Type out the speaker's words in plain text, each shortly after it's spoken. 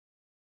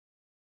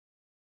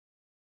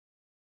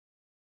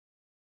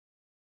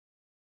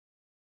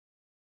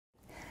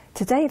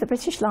Today, the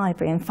British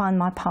Library and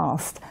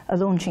Findmypast are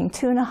launching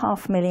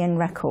 2.5 million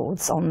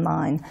records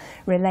online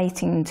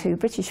relating to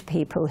British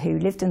people who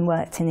lived and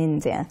worked in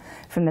India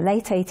from the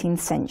late 18th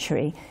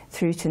century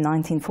through to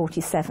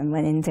 1947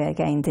 when India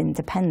gained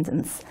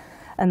independence.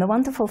 And the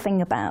wonderful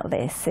thing about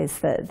this is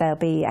that they'll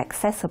be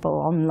accessible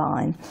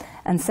online,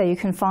 and so you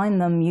can find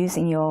them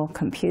using your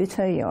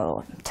computer,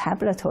 your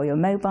tablet or your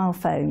mobile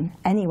phone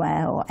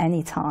anywhere or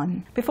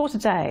anytime. Before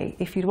today,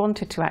 if you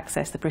wanted to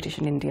access the British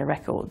and India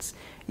records,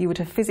 you would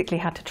have physically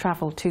had to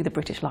travel to the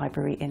British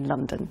Library in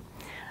London.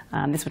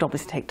 This would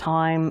obviously take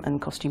time and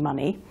cost you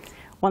money.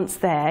 Once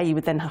there, you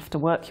would then have to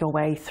work your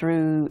way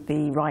through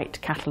the right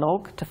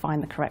catalogue to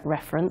find the correct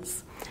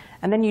reference.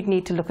 And then you'd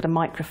need to look at a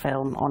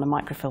microfilm on a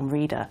microfilm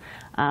reader.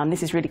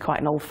 This is really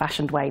quite an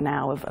old-fashioned way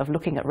now of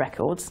looking at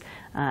records,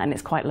 and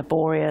it's quite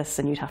laborious,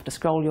 and you'd have to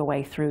scroll your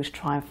way through to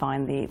try and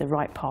find the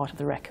right part of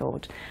the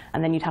record.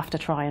 And then you'd have to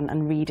try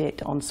and read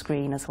it on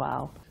screen as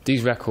well.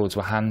 These records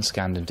were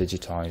hand-scanned and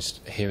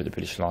digitised here at the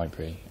British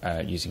Library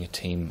using a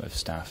team of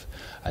staff,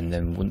 and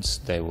then once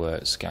they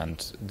were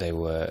scanned, they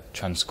were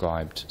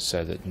transcribed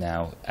so that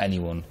now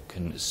anyone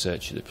can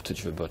search at the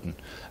touch of a button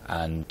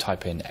and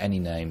type in any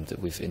name that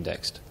we've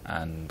indexed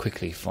and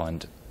quickly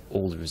find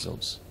all the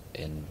results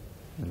in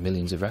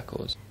millions of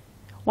records.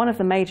 One of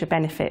the major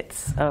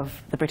benefits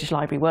of the British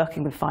Library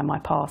working with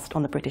Findmypast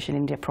on the British and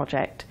India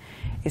project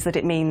is that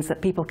it means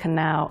that people can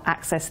now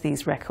access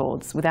these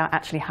records without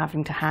actually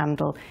having to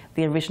handle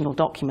the original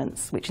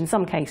documents, which in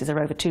some cases are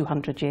over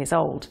 200 years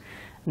old.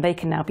 And they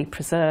can now be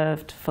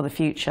preserved for the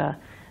future,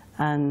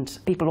 and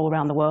people all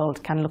around the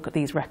world can look at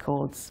these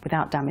records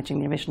without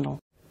damaging the original.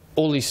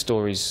 All these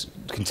stories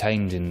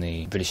contained in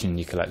the British and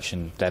India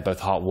collection, they're both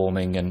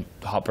heartwarming and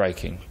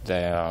heartbreaking.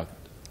 They are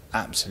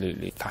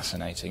absolutely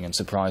fascinating and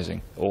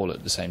surprising all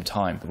at the same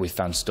time. We've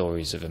found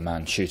stories of a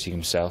man shooting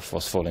himself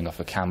whilst falling off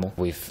a camel.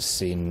 We've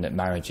seen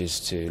marriages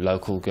to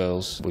local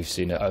girls. We've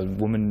seen a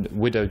woman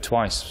widowed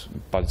twice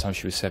by the time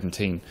she was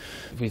 17.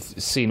 We've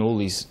seen all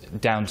these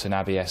Downton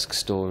Abbey-esque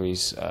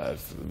stories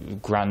of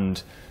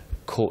grand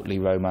courtly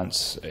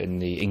romance in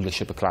the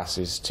English upper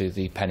classes to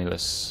the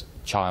penniless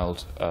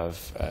child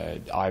of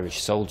an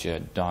Irish soldier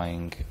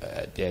dying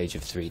at the age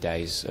of 3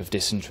 days of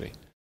dysentery.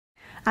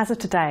 As of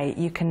today,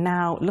 you can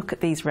now look at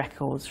these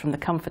records from the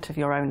comfort of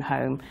your own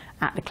home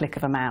at the click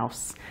of a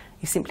mouse.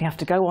 You simply have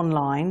to go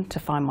online to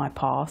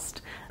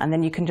Findmypast, and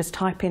then you can just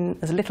type in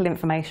as little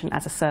information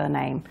as a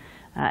surname,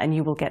 and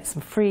you will get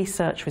some free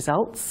search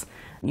results.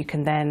 You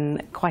can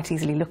then quite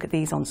easily look at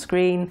these on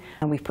screen,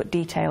 and we've put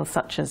details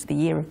such as the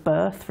year of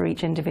birth for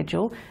each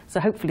individual, so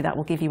hopefully that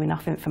will give you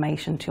enough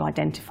information to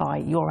identify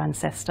your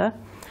ancestor.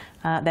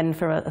 Then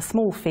for a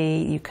small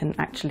fee you can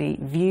actually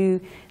view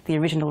the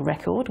original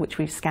record which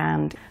we've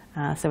scanned,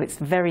 so it's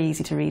very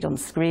easy to read on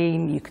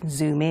screen. You can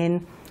zoom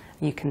in,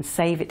 you can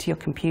save it to your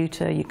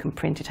computer, you can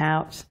print it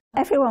out.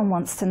 Everyone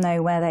wants to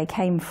know where they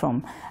came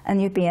from, and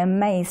you'd be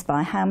amazed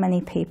by how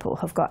many people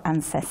have got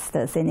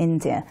ancestors in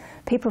India.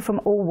 People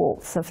from all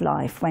walks of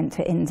life went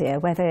to India,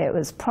 whether it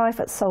was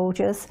private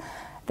soldiers,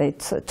 the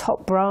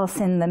top brass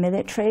in the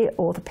military,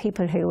 or the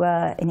people who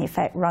were in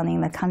effect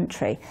running the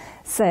country.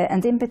 So,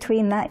 and in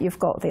between that you've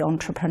got the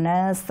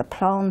entrepreneurs, the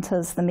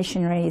planters, the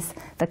missionaries,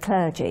 the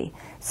clergy.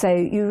 So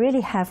you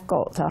really have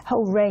got a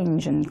whole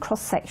range and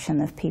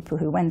cross-section of people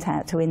who went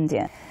out to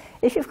India.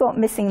 If you've got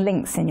missing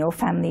links in your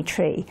family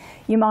tree,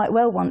 you might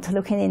well want to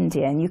look in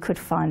India, and you could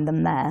find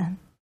them there.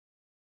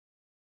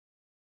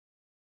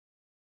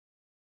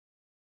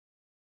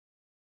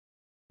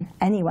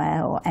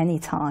 Anywhere or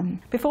anytime.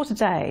 Before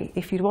today,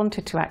 if you'd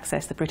wanted to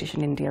access the British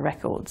and India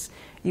records,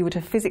 you would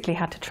have physically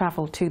had to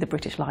travel to the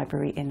British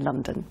Library in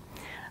London.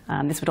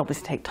 This would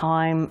obviously take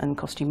time and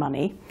cost you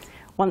money.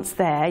 Once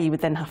there, you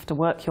would then have to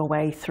work your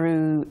way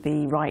through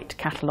the right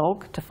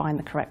catalogue to find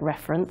the correct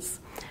reference.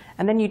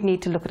 And then you'd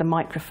need to look at a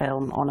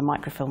microfilm on a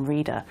microfilm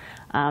reader.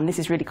 This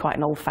is really quite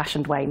an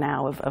old-fashioned way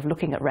now of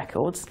looking at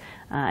records,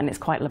 and it's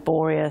quite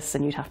laborious,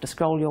 and you'd have to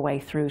scroll your way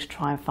through to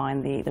try and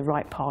find the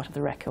right part of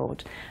the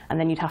record. And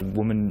then you'd have... A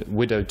woman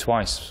widowed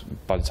twice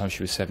by the time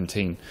she was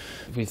 17.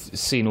 We've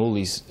seen all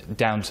these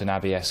Downton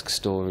Abbey-esque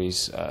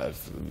stories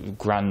of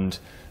grand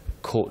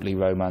courtly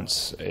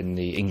romance in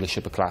the English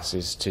upper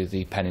classes to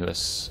the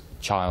penniless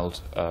child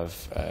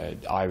of an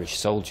Irish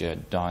soldier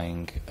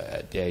dying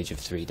at the age of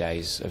 3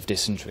 days of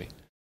dysentery.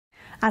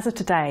 As of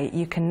today,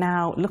 you can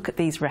now look at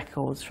these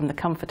records from the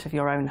comfort of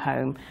your own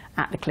home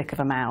at the click of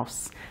a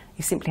mouse.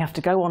 You simply have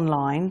to go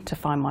online to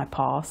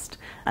Findmypast,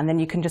 and then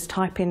you can just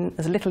type in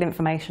as little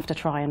information to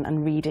try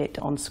and read it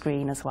on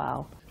screen as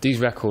well. These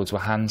records were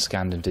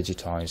hand-scanned and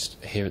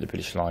digitised here at the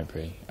British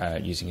Library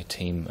using a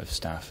team of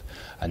staff,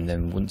 and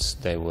then once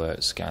they were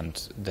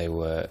scanned, they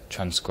were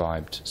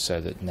transcribed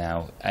so that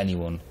now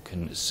anyone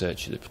can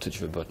search at the touch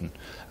of a button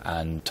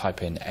and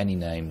type in any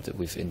name that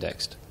we've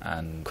indexed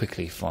and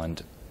quickly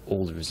find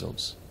all the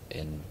results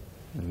in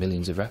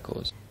millions of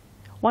records.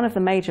 One of the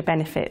major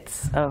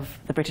benefits of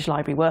the British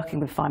Library working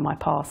with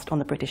Findmypast on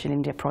the British and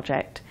India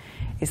project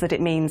is that it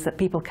means that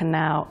people can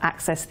now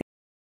access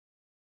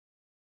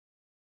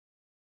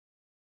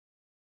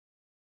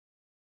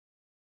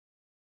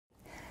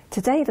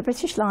Today, the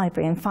British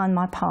Library and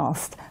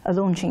Findmypast are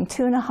launching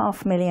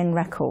 2.5 million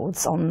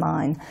records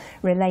online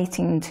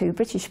relating to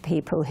British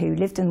people who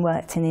lived and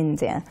worked in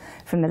India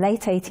from the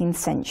late 18th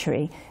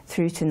century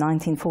through to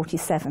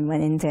 1947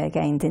 when India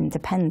gained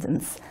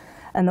independence.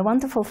 And the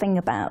wonderful thing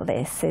about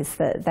this is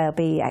that they'll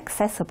be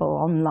accessible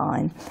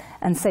online,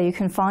 and so you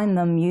can find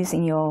them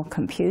using your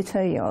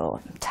computer, your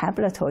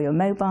tablet or your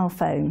mobile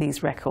phone.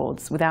 These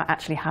records without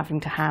actually having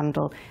to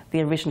handle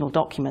the original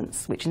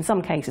documents, which in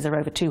some cases are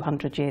over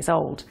 200 years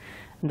old.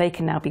 They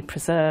can now be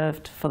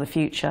preserved for the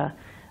future,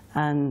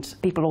 and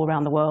people all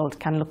around the world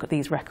can look at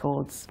these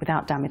records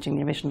without damaging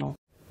the original.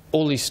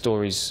 All these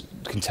stories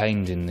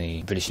contained in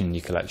the British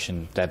India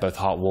collection, they're both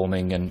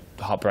heartwarming and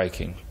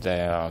heartbreaking.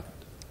 They are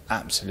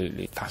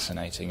absolutely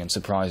fascinating and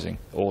surprising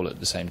all at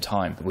the same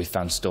time. We've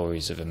found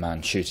stories of a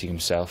man shooting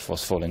himself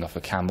whilst falling off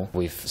a camel.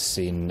 We've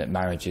seen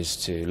marriages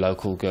to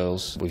local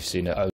girls. We've seen